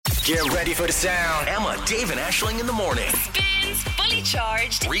Get ready for the sound. Emma, Dave, and Aisling in the morning. Spins Fully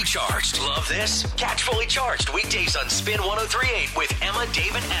Charged. Recharged. Love this? Catch Fully Charged weekdays on Spin 103.8 with Emma,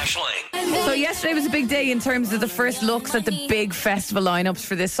 Dave, and Aisling. So yesterday was a big day in terms of the first looks at the big festival lineups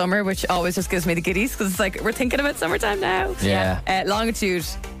for this summer, which always just gives me the giddies because it's like we're thinking about summertime now. Yeah. Longitude.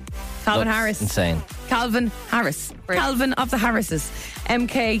 Calvin Looks Harris. insane. Calvin Harris. Calvin of the Harrises.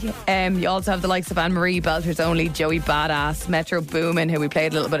 MK. You also have the likes of Anne-Marie, Belter's Only, Joey Badass, Metro Boomin, who we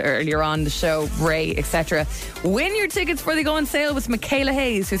played a little bit earlier on the show, Ray, etc. Win your tickets before they go on sale with Michaela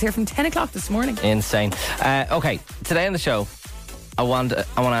Hayes, who's here from 10 o'clock this morning. Insane. Okay, today on the show, I want to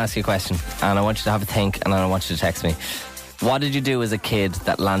ask you a question, and I want you to have a think, and then I want you to text me. What did you do as a kid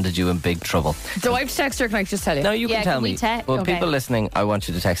that landed you in big trouble? Do I have to text her or can I just tell you? No, you can tell me. People listening, I want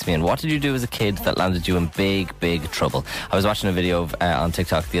you to text me in. What did you do as a kid that landed you in big, big trouble? I was watching a video on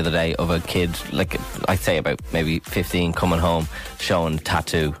TikTok the other day of a kid, like I'd say about maybe 15, coming home, showing a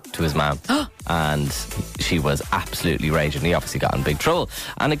tattoo to his mum. And she was absolutely raging. He obviously got in big trouble.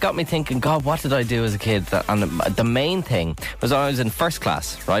 And it got me thinking, God, what did I do as a kid? And the main thing was I was in first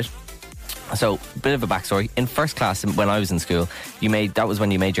class, right? So, a bit of a backstory. In first class, when I was in school, that was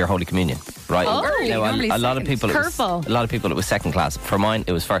when you made your Holy Communion, right? Oh, now, a lot of people, it was second class. For mine,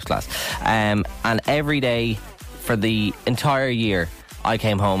 it was first class. And every day for the entire year, I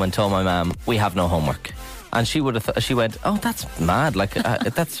came home and told my mum, we have no homework. And she would have she went, oh, that's mad. Like,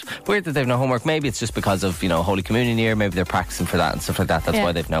 that's weird that they've no homework. Maybe it's just because of, Holy Communion year. Maybe they're practicing for that and stuff like that. That's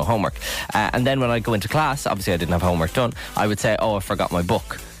why they've no homework. And then when I go into class, obviously I didn't have homework done. I would say, oh, I forgot my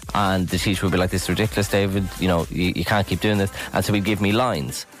book. And the teacher would be like, this is ridiculous, David. You can't keep doing this. And so he'd give me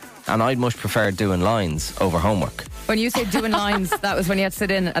lines. And I'd much prefer doing lines over homework. When you say doing lines, that was when you had to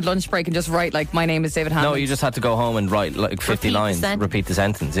sit in at lunch break and just write, like, my name is David Hammond. No, you just had to go home and write like 50 lines. Repeat the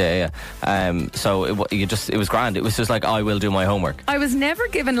sentence. Yeah. So it was grand. It was just like, I will do my homework. I was never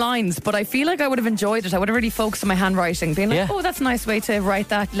given lines, but I feel like I would have enjoyed it. I would have really focused on my handwriting, being like, oh, that's a nice way to write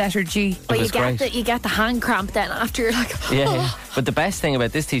that letter G. But you get the hand cramp then after you're like, yeah. But the best thing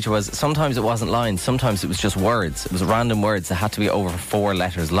about this teacher was sometimes it wasn't lines, sometimes it was just words. It was random words that had to be over 4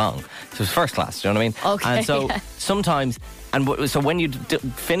 letters long. So it was first class, do you know what I mean? Okay. And so sometimes, so when you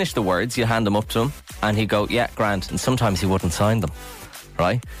finish the words, you hand them up to him and he'd go, yeah, grand. And sometimes he wouldn't sign them,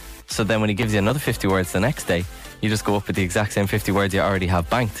 right? So then when he gives you another 50 words the next day, you just go up with the exact same 50 words you already have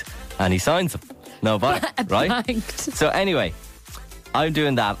banked and he signs them. No bite, right? Banked. So anyway, I'm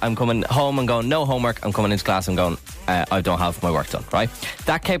doing that. I'm coming home and going, no homework. I'm coming into class and going, I don't have my work done, right?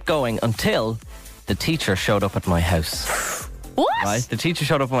 That kept going until the teacher showed up at my house. What? Right? The teacher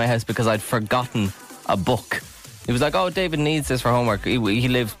showed up at my house because I'd forgotten a book. He was like, oh, David needs this for homework. He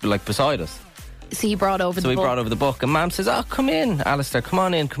lived like beside us. So he brought over the book. So he brought over the book. And Mum says, oh, come in, Alistair, come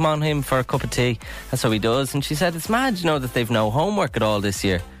on in for a cup of tea. And so he does. And she said, it's mad, that they've no homework at all this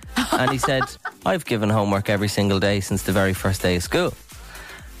year. And he said, I've given homework every single day since the very first day of school.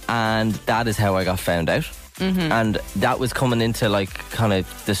 And that is how I got found out. Mm-hmm. And that was coming into like kind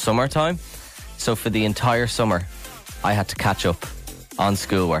of the summertime. So for the entire summer, I had to catch up on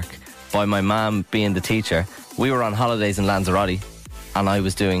schoolwork by my mum being the teacher. We were on holidays in Lanzarote and I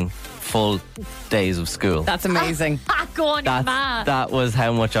was doing full days of school. That's amazing. Go on, you're mad. That was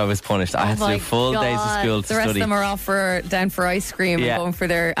how much I was punished. I had to do full days of school to study. The rest of them are off down for ice cream and going for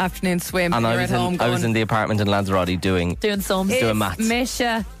their afternoon swim. And I was in the apartment in Lanzarote doing maths.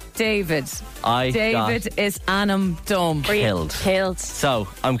 Misha David. David is Annam Dumb. Killed. So,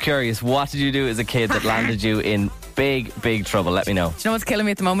 I'm curious, what did you do as a kid that landed you in big trouble? Let me know. Do you know what's killing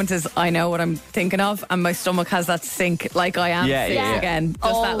me at the moment is I know what I'm thinking of and my stomach has that sink like I am again.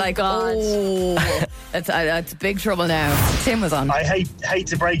 Just that like, God. It's big trouble now. Tim was on. I hate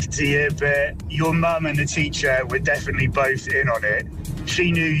to break it to you, but your mum and the teacher were definitely both in on it.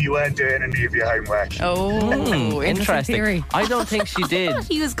 She knew you weren't doing any of your homework. Oh, interesting theory. I don't think she did.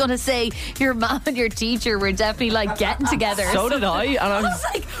 He was going to say your mum and your teacher were definitely like getting together. So did I. And I was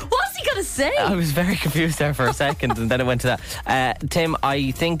like, what's he going to say? I was very confused there for a second and then it went to that. Tim,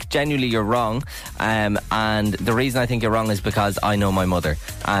 I think genuinely you're wrong. And the reason I think you're wrong is because I know my mother.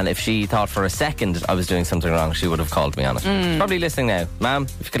 And if she thought for a second I was doing something wrong, she would have called me on it. She's probably listening now. Ma'am,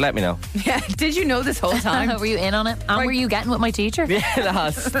 if you could let me know. Yeah, did you know this whole time? Were you in on it? And were you getting with my teacher? Yeah,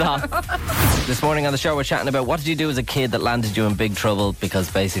 stop. This morning on the show we're chatting about what did you do as a kid that landed you in big trouble, because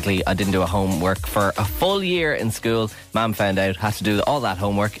basically I didn't do a homework for a full year in school. Mum found out, had to do all that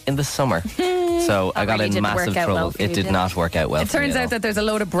homework in the summer. So I got in massive trouble. It did not work out well. It turns out that there's a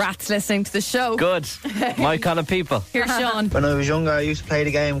load of brats listening to the show. Good. My kind of people. Here's Sean. When I was younger, I used to play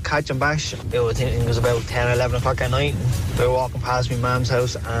the game Catch and Bash. It was about 10 or 11 o'clock at night. They were walking past my mum's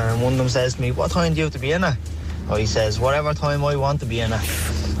house and one of them says to me, what time do you have to be in at? Or he says, whatever time I want to be in at.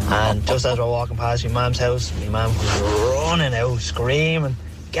 And just as we're walking past my mum's house, my mum comes running out, screaming,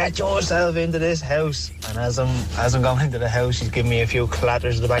 "Get yourself into this house!" And as I'm going into the house, she's giving me a few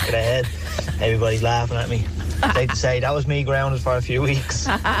clatters to the back of the head. Everybody's laughing at me. I'd like to say that was me grounded for a few weeks.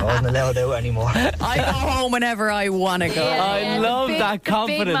 I wasn't allowed out anymore. I go home whenever I want to go. I love that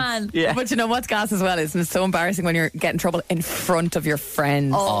confidence. Big man. Yeah. But you know what's gas as well is it's so embarrassing when you're getting in trouble in front of your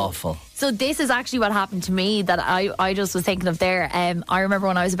friends. Awful. So this is actually what happened to me that I just was thinking of there. I remember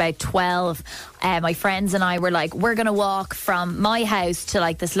when I was about 12, my friends and I were like, we're going to walk from my house to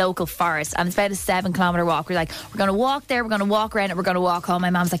like this local forest, and it's about a 7-kilometre walk. We're like, we're going to walk there, we're going to walk around it, we're going to walk home. My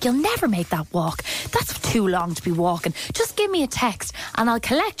mum's like, you'll never make that walk. That's too long to be walking. Just give me a text and I'll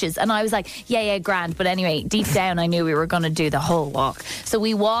collect you. And I was like, yeah, grand. But anyway, deep down I knew we were going to do the whole walk. So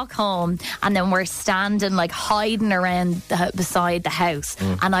we walk home, and then we're standing like hiding around beside the house.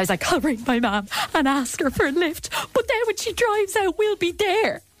 And I was like, I'll ring my mum and ask her for a lift, but then when she drives out, we'll be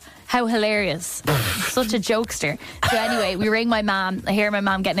there. How hilarious. Such a jokester. So anyway, we ring my mum. I hear my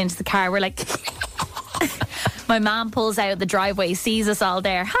mum getting into the car. We're like my mum pulls out the driveway, sees us all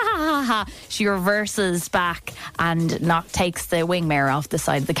there. Ha ha ha ha. She reverses back and takes the wing mirror off the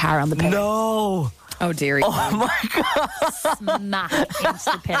side of the car on the pillar. No. Oh dearie. Oh my God. Smack into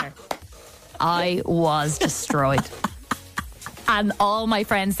the pillar. I was destroyed. And all my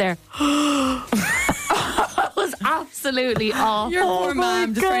friends there it was absolutely awful. Your poor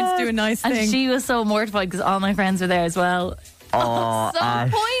mum just trying to do a nice thing. And she was so mortified because all my friends were there as well. Oh, So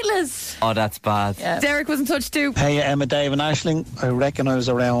pointless. Oh, that's bad. Yeah. Derek was in touch too. Hey, Emma, Dave and Aisling. I reckon I was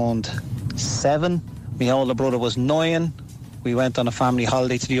around 7. My older brother was 9. We went on a family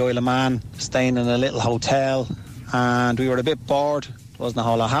holiday to the Isle of Man, staying in a little hotel, and we were a bit bored. There wasn't a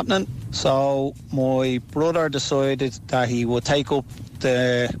whole lot happening. So my brother decided that he would take up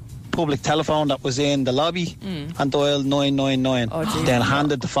the public telephone that was in the lobby and dial 999. Then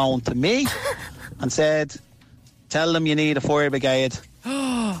handed the phone to me and said, "Tell them you need a fire brigade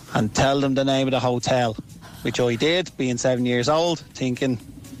and tell them the name of the hotel," which I did, being 7 years old, thinking,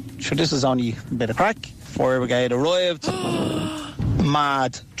 sure, this is only a bit of crack. Fire brigade arrived.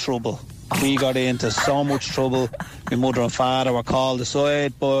 Mad trouble. We got into so much trouble. My mother and father were called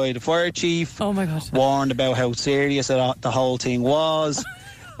aside by the fire chief. Oh my God. Warned about how serious the whole thing was.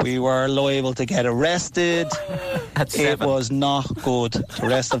 We were liable to get arrested. It was not good. The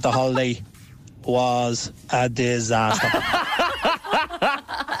rest of the holiday was a disaster.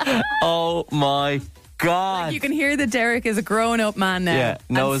 Oh my God. You can hear that Derek is a grown-up man now. Yeah,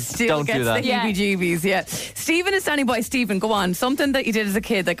 no, and still don't gets do that. the heebie-jeebies, yeah. Stephen is standing by. Stephen, go on. Something that you did as a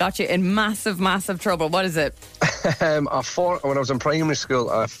kid that got you in massive, massive trouble. What is it? When I was in primary school,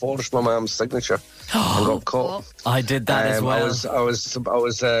 I forged my mum's signature and got caught. I did that as well. I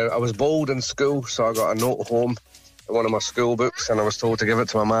was bold in school, so I got a note home in one of my school books, and I was told to give it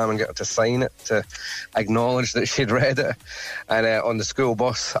to my mum and get her to sign it to acknowledge that she'd read it. And on the school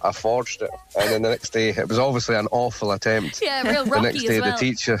bus, I forged it. And then the next day, it was obviously an awful attempt. Yeah, real The rocky next day, as well.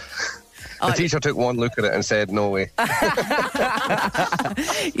 the teacher took one look at it and said, "No way."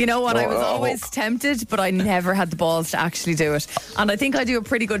 You know what? I was I always tempted, but I never had the balls to actually do it. And I think I do a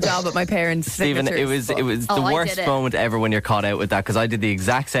pretty good job at my parents' Stephen, signatures. it was the I worst did it. moment ever when you're caught out with that, because I did the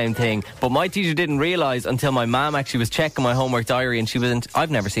exact same thing. But my teacher didn't realise until my mum actually was checking my homework diary, and she wasn't. I've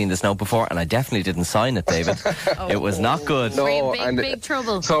never seen this note before, and I definitely didn't sign it, David. It was not good. No, We're in and big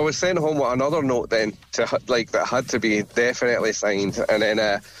trouble. So I was sent home with another note then that had to be definitely signed, and then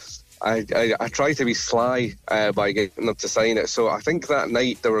I tried to be sly by getting them to sign it. So I think that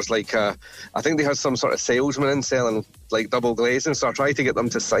night there was I think they had some sort of salesman in selling like double glazing. So I tried to get them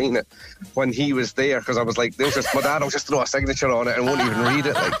to sign it when he was there, because I was like, my dad will just throw a signature on it and won't even read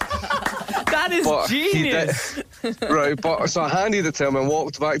it. That is But he genius. Right, but so I handed it to him and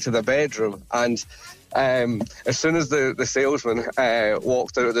walked back to the bedroom, and as soon as the salesman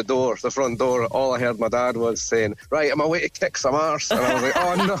walked out the front door, all I heard my dad was saying, "Right, I'm away to kick some arse," and I was like,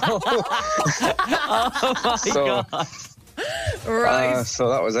 "Oh no!" Oh my God. Right. So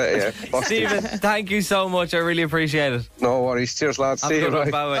that was it. Yeah, busted. Stephen, thank you so much. I really appreciate it. No worries. Cheers, lads. Have a See you. good one.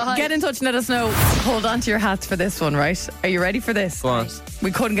 Right. Bye-bye. Get in touch and let us know. Hold on to your hats for this one, right? Are you ready for this? Go on. We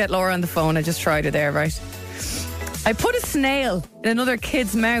couldn't get Laura on the phone. I just tried her there, right? I put a snail in another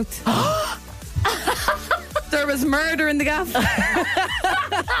kid's mouth. There was murder in the gaff.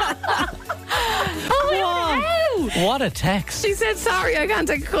 What a text. She said, "Sorry, I can't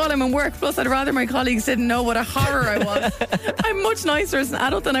take a call. I'm in work. Plus, I'd rather my colleagues didn't know what a horror I was. I'm much nicer as an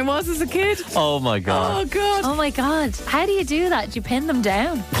adult than I was as a kid." Oh my God. Oh, God. Oh my God. How do you do that? Do you pin them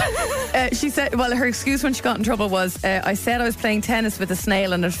down? She said, well, her excuse when she got in trouble was, I said I was playing tennis with a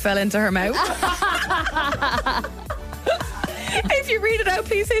snail and it fell into her mouth. If you read it out,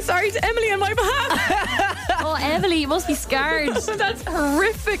 please say sorry to Emily on my behalf. Oh, Emily, you must be scarred. That's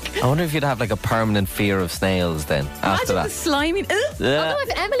horrific. I wonder if you'd have like a permanent fear of snails then after Imagine the that. slimy. Although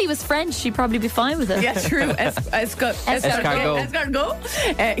if Emily was French, she'd probably be fine with it. Yeah, true. Escargot.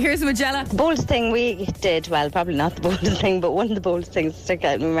 Here's Magella. The boldest thing we did, well, probably not the boldest thing, but one of the boldest things to stick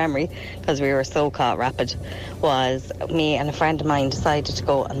out in my memory, because we were so caught rapid, was me and a friend of mine decided to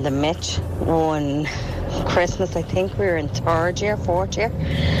go on the Mitch one Christmas. I think we were in 4th year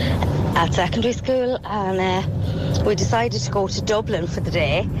at secondary school, and we decided to go to Dublin for the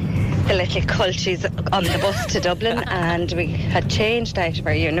day. The little cultures on the bus to Dublin, and we had changed out of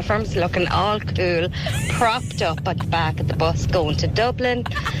our uniforms, looking all cool, propped up at the back of the bus going to Dublin.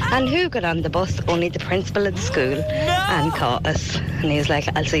 And who got on the bus? Only the principal of the school, and caught us. And he was like,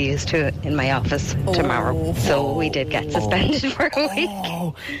 "I'll see you two in my office tomorrow." So we did get suspended for a week.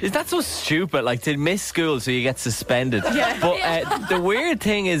 Is that so stupid? Like, to miss school so you get suspended. Yeah. But the weird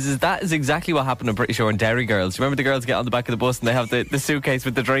thing is that is exactly what happened, I'm pretty sure, in Derry Girls. Remember the girls get on the back of the bus and they have the suitcase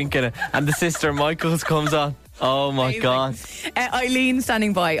with the drink in it, and the sister Michaels comes on. Oh my God. Eileen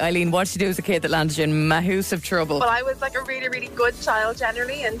standing by. Eileen, what did you do as a kid that landed you in massive trouble? Well, I was like a really, really good child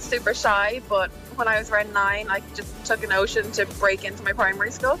generally and super shy, but when I was around 9, I just took a notion to break into my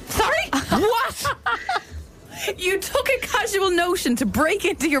primary school. Sorry? What? You took a casual notion to break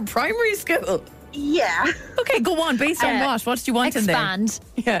into your primary school? Yeah. Okay, go on. Based on what? What did you want in there? Expand.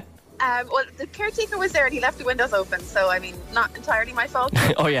 Yeah. Well, the caretaker was there and he left the windows open, so I mean, not entirely my fault.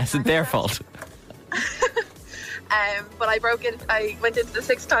 Oh yes, it's their fault. But I broke in. I went into the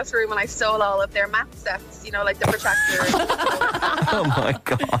 6th class room and I stole all of their math sets. You know, like the protractor. Oh my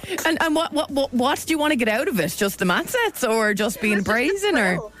God! And what do you want to get out of it? Just the math sets, or just being brazen,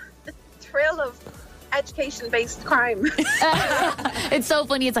 or the thrill of education-based crime? It's so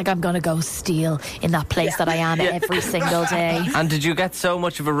funny. It's like, I'm going to go steal in that place that I am every single day. And did you get so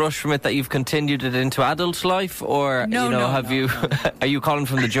much of a rush from it that you've continued it into adult life, or are you calling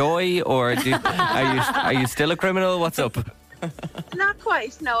from the joy, or are you still a criminal? What's up? Not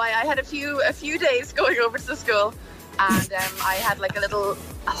quite. No, I had a few days going over to the school, and I had like a little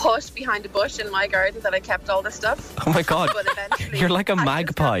hut behind a bush in my garden that I kept all the stuff. Oh my God! But eventually, you're like a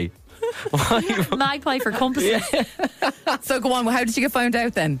magpie. Magpie for compasses. Yeah. So go on. How did you get found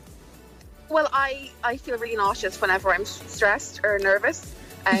out then? Well, I feel really nauseous whenever I'm stressed or nervous.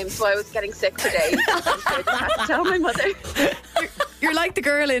 So I was getting sick for days. So I just had to tell my mother. You're like the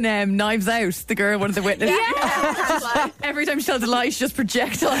girl in Knives Out, the girl, one of the witnesses. Yeah. Every time she tells a lie, she just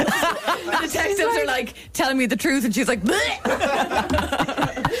projectiles. The detectives are like telling me the truth, and she's like,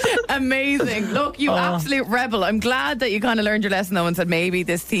 amazing. Look, you absolute rebel. I'm glad that you kind of learned your lesson though and said maybe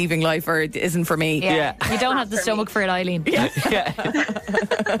this thieving life isn't for me. Yeah. You don't have the stomach for it, Eileen. Yeah.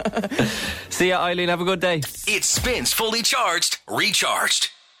 See ya, Eileen. Have a good day. It spins fully charged, recharged.